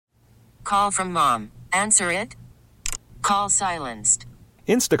Call from mom. Answer it. Call silenced.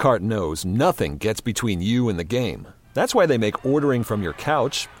 Instacart knows nothing gets between you and the game. That's why they make ordering from your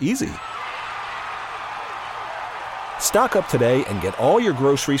couch easy. Stock up today and get all your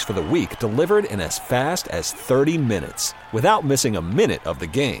groceries for the week delivered in as fast as 30 minutes without missing a minute of the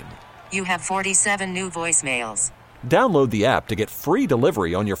game. You have 47 new voicemails. Download the app to get free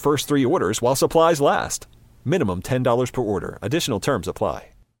delivery on your first 3 orders while supplies last. Minimum $10 per order. Additional terms apply.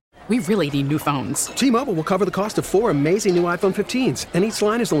 We really need new phones. T-Mobile will cover the cost of 4 amazing new iPhone 15s, and each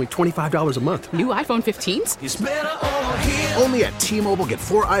line is only $25 a month. New iPhone 15s? It's better over here. Only at T-Mobile, get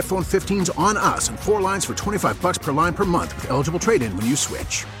 4 iPhone 15s on us and 4 lines for $25 per line per month with eligible trade-in when you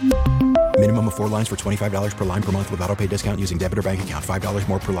switch. Minimum of 4 lines for $25 per line per month with auto pay discount using debit or bank account. $5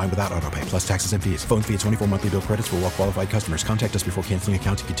 more per line without auto pay, plus taxes and fees. Phone fee at 24 monthly bill credits for well-qualified customers. Contact us before canceling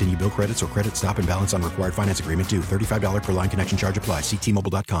account to continue bill credits or credit stop and balance on required finance agreement due. $35 per line connection charge applies. See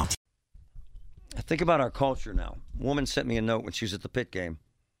T-Mobile.com. Think about our culture now. A woman sent me a note when she was at the Pitt game,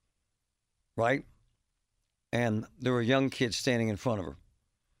 right? And there were young kids standing in front of her.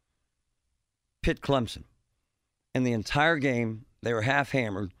 Pitt Clemson. And the entire game, they were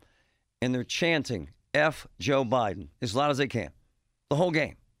half-hammered, and they're chanting, F Joe Biden, as loud as they can. The whole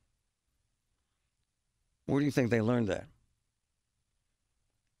game. Where do you think they learned that?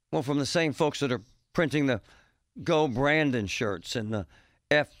 Well, from the same folks that are printing the Go Brandon shirts and the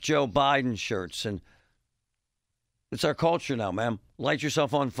F Joe Biden shirts. And it's our culture now, man. Light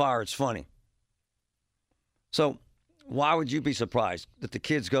yourself on fire. It's funny. So why would you be surprised that the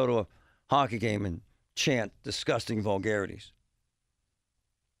kids go to a hockey game and chant disgusting vulgarities?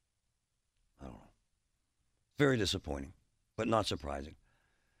 I don't know. Very disappointing, but not surprising.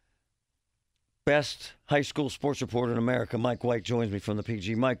 Best high school sports reporter in America, Mike White, joins me from the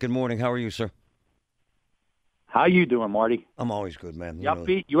PG. Mike, good morning. How are you, sir? How you doing, Marty? I'm always good, man. You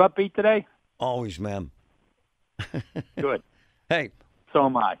upbeat? You upbeat today? Always, man. Good. Hey. So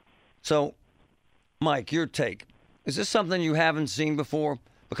am I. So, Mike, your take. Is this something you haven't seen before?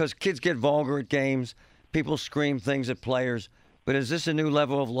 Because kids get vulgar at games. People scream things at players. But is this a new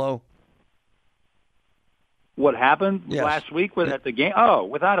level of low? What happened last week at the game? Oh,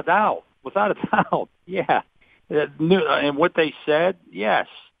 without a doubt. Without a doubt. Yeah. And what they said, yes.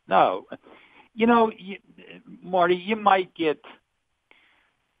 No. You know, Marty, you might get,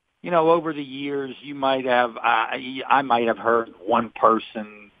 over the years, you might have, I might have heard one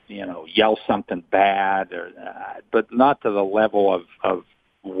person, yell something bad, but not to the level of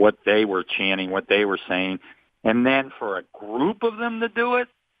what they were chanting, what they were saying. And then for a group of them to do it,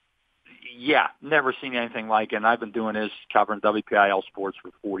 yeah, never seen anything like it. And I've been doing this, covering WPIL sports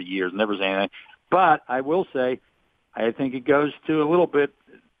for 40 years, never seen anything. But I will say, I think it goes to a little bit,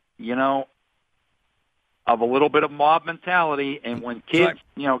 of a little bit of mob mentality. And when kids,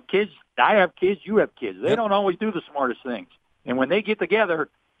 kids, I have kids, you have kids. They don't always do the smartest things. And when they get together,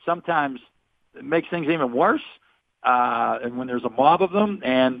 sometimes it makes things even worse. And when there's a mob of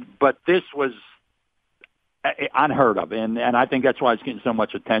them, but this was unheard of. And I think that's why it's getting so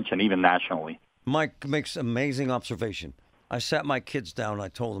much attention, even nationally. Mike makes amazing observation. I sat my kids down and I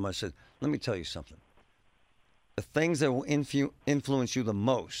told them, I said, let me tell you something. The things that will influence you the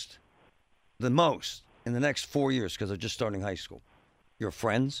most in the next 4 years, because they're just starting high school, your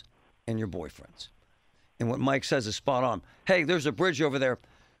friends and your boyfriends. And what Mike says is spot on. Hey, there's a bridge over there.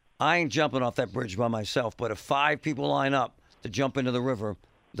 I ain't jumping off that bridge by myself, but if 5 people line up to jump into the river,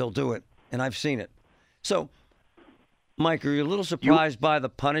 they'll do it. And I've seen it. So, Mike, are you a little surprised by the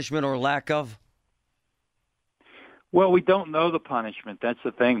punishment or lack of? Well, we don't know the punishment. That's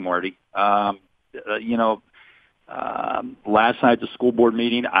the thing, Marty. Last night, the school board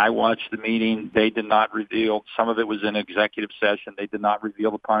meeting, I watched the meeting. They did not reveal. Some of it was in executive session. They did not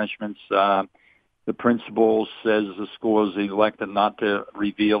reveal the punishments. The principal says the school is elected not to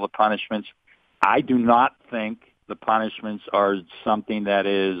reveal the punishments. I do not think the punishments are something that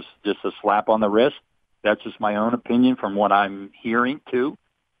is just a slap on the wrist. That's just my own opinion from what I'm hearing, too.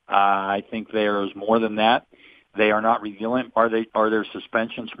 I think there is more than that. They are not revealing. Are there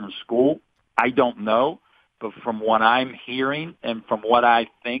suspensions from school? I don't know. But from what I'm hearing and from what I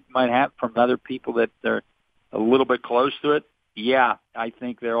think might happen from other people that they're a little bit close to it, yeah, I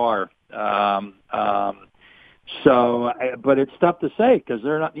think there are. But it's tough to say because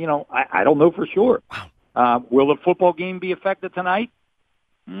they're not, I don't know for sure. Will the football game be affected tonight?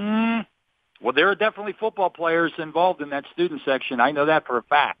 Well, there are definitely football players involved in that student section. I know that for a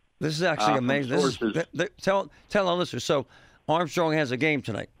fact. This is actually amazing. Tell our listeners. So Armstrong has a game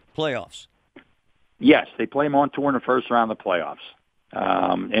tonight, playoffs. Yes, they play them on tour in the first round of the playoffs.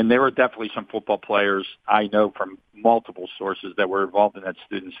 And there were definitely some football players I know from multiple sources that were involved in that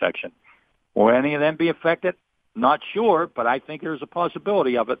student section. Will any of them be affected? Not sure, but I think there's a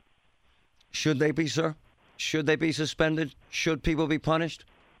possibility of it. Should they be, sir? Should they be suspended? Should people be punished?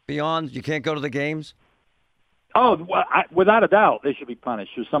 Beyond, you can't go to the games? Oh, well, without a doubt, they should be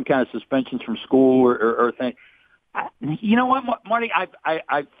punished. There's some kind of suspensions from school or thing. You know what, Marty?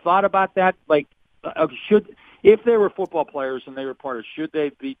 I've thought about that. Like, if they were football players and they were part of, should they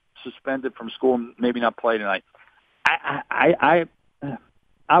be suspended from school and maybe not play tonight? I'm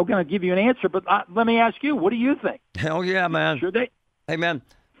going to give you an answer, but let me ask you, what do you think? Hell yeah, man. Should they? Hey, man,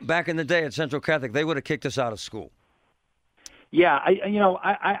 back in the day at Central Catholic, they would have kicked us out of school. Yeah,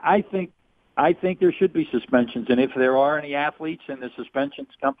 I think there should be suspensions, and if there are any athletes and the suspensions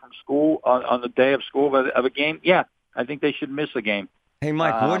come from school on the day of school of a game, yeah, I think they should miss a game. Hey,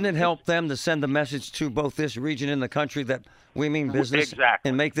 Mike, wouldn't it help them to send a message to both this region and the country that we mean business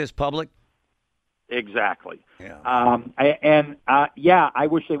and make this public? Exactly. Yeah. I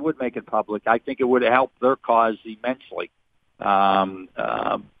wish they would make it public. I think it would help their cause immensely.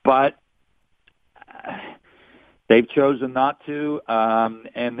 But they've chosen not to,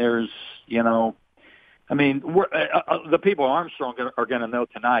 and there's, the people at Armstrong are going to know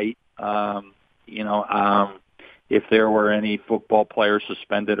tonight, if there were any football players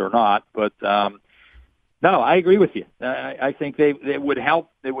suspended or not. But no, I agree with you. I think they would help.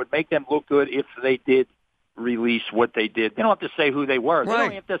 They would make them look good if they did release what they did. They don't have to say who they were. They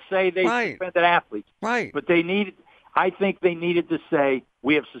don't have to say they suspended athletes. Right. But I think they needed to say,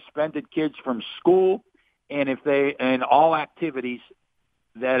 we have suspended kids from school, and all activities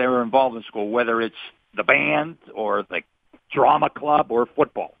that are involved in school, whether it's the band or the drama club or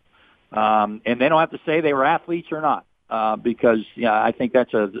football. And they don't have to say they were athletes or not, because I think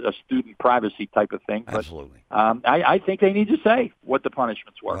that's a student privacy type of thing. But, absolutely. I think they need to say what the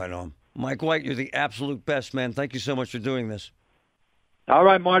punishments were. Right on. Mike White, you're the absolute best, man. Thank you so much for doing this. All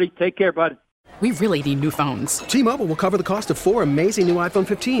right, Marty. Take care, bud. We really need new phones. T-Mobile will cover the cost of 4 amazing new iPhone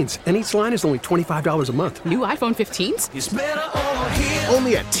 15s, and each line is only $25 a month. New iPhone 15s? It's better over here.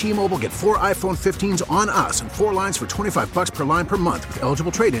 Only at T-Mobile, get 4 iPhone 15s on us and 4 lines for $25 per line per month with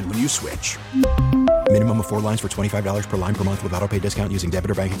eligible trade-in when you switch. Minimum of 4 lines for $25 per line per month with autopay discount using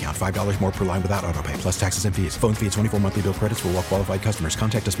debit or bank account. $5 more per line without autopay, plus taxes and fees. Phone fee at 24 monthly bill credits for well-qualified customers.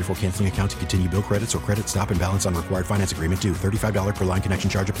 Contact us before canceling account to continue bill credits or credit stop and balance on required finance agreement due. $35 per line connection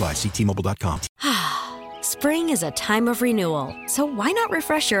charge applies. See T-Mobile.com. Spring is a time of renewal, so why not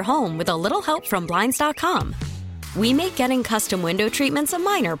refresh your home with a little help from Blinds.com? We make getting custom window treatments a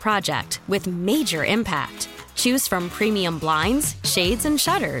minor project with major impact. Choose from premium blinds, shades, and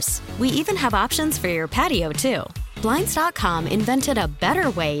shutters. We even have options for your patio, too. Blinds.com invented a better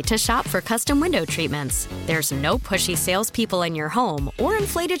way to shop for custom window treatments. There's no pushy salespeople in your home or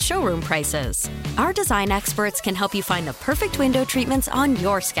inflated showroom prices. Our design experts can help you find the perfect window treatments on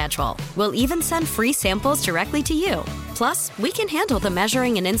your schedule. We'll even send free samples directly to you. Plus, we can handle the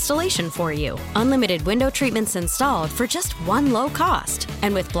measuring and installation for you. Unlimited window treatments installed for just one low cost.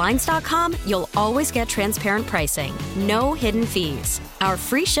 And with Blinds.com, you'll always get transparent pricing. No hidden fees. Our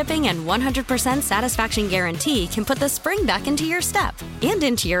free shipping and 100% satisfaction guarantee can put the spring back into your step and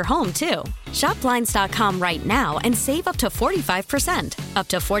into your home, too. Shop Blinds.com right now and save up to 45%. Up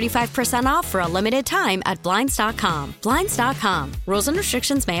to 45% off for a limited time at Blinds.com. Blinds.com. Rules and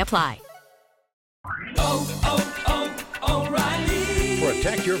restrictions may apply. O'Reilly.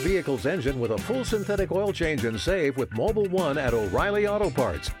 Protect your vehicle's engine with a full synthetic oil change and save with Mobil 1 at O'Reilly Auto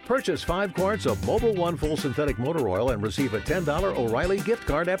Parts. Purchase 5 quarts of Mobil 1 full synthetic motor oil and receive a $10 O'Reilly gift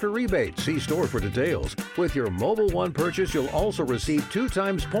card after rebate. See store for details. With your Mobil 1 purchase, you'll also receive 2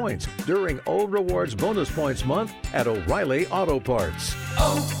 times points during O Rewards Bonus Points Month at O'Reilly Auto Parts.